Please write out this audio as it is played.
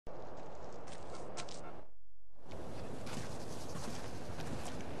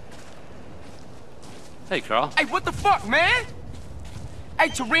Hey, Carl. Hey, what the fuck, man? Hey,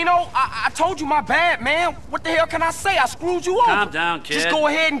 Torino, I told you my bad, man. What the hell can I say? I screwed you over. Calm down, kid. Just go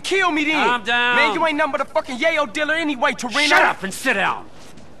ahead and kill me then. Calm down. Man, you ain't nothing but a fucking yayo dealer anyway, Torino. Shut up and sit down.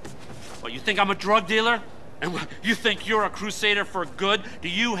 What, you think I'm a drug dealer? And you think you're a crusader for good? Do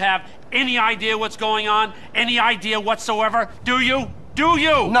you have any idea what's going on? Any idea whatsoever? Do you? Do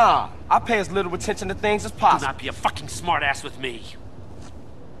you? Nah, I pay as little attention to things as Do possible. not be a fucking smartass with me.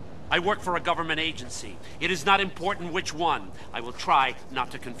 I work for a government agency. It is not important which one. I will try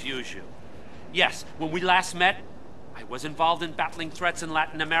not to confuse you. Yes, when we last met, I was involved in battling threats in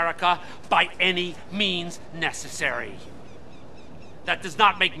Latin America by any means necessary. That does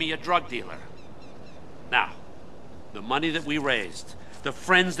not make me a drug dealer. Now, the money that we raised, the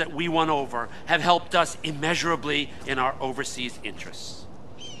friends that we won over, have helped us immeasurably in our overseas interests.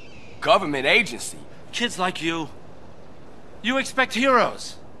 Government agency? Kids like you expect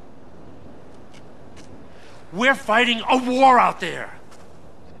heroes. We're fighting a war out there.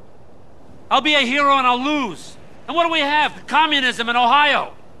 I'll be a hero and I'll lose. And what do we have? Communism in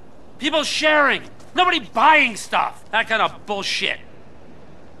Ohio. People sharing. Nobody buying stuff. That kind of bullshit.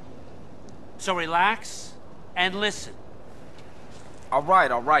 So relax and listen. All right.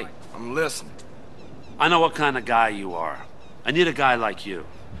 I'm listening. I know what kind of guy you are. I need a guy like you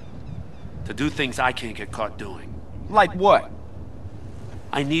to do things I can't get caught doing. Like what?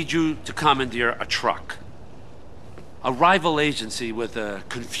 I need you to commandeer a truck. A rival agency with a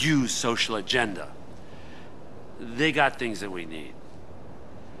confused social agenda. They got things that we need.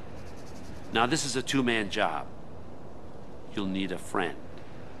 Now, this is a two-man job. You'll need a friend.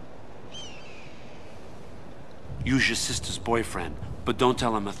 Use your sister's boyfriend, but don't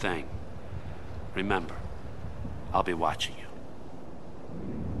tell him a thing. Remember, I'll be watching you.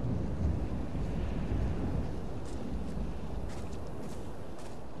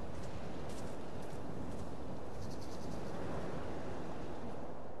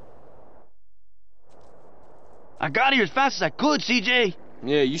 I got here as fast as I could, CJ.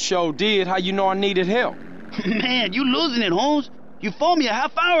 Yeah, you sure did. How you know I needed help? Man, you losing it, Holmes. You phoned me a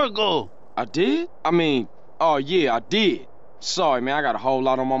half hour ago. I did? Oh yeah, I did. Sorry, man, I got a whole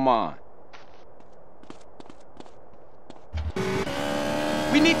lot on my mind.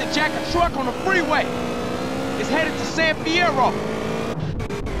 We need to jack a truck on the freeway. It's headed to San Fierro.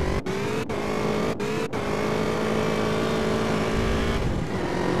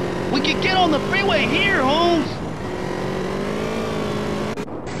 We can get on the freeway here, Holmes.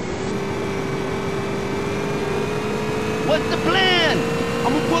 What's the plan?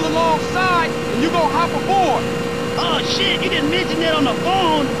 I'm gonna pull alongside, and you gonna hop aboard. Oh, shit, you didn't mention that on the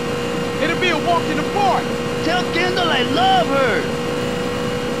phone. It'll be a walk in the park. Tell Kendall I love her.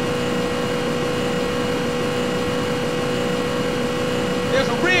 There's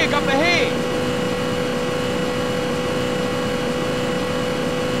a rig up ahead.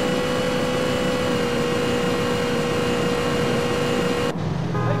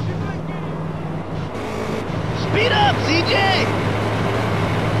 Speed up, CJ!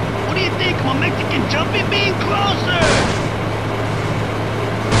 What do you think? I'm a Mexican jumping bean? Closer!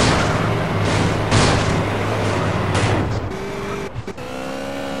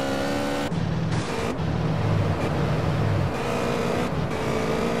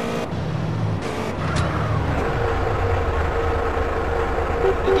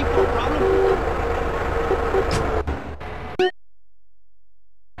 Looking for a problem?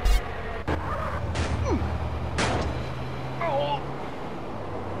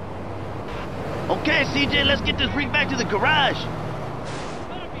 Okay, CJ, let's get this rig back to the garage.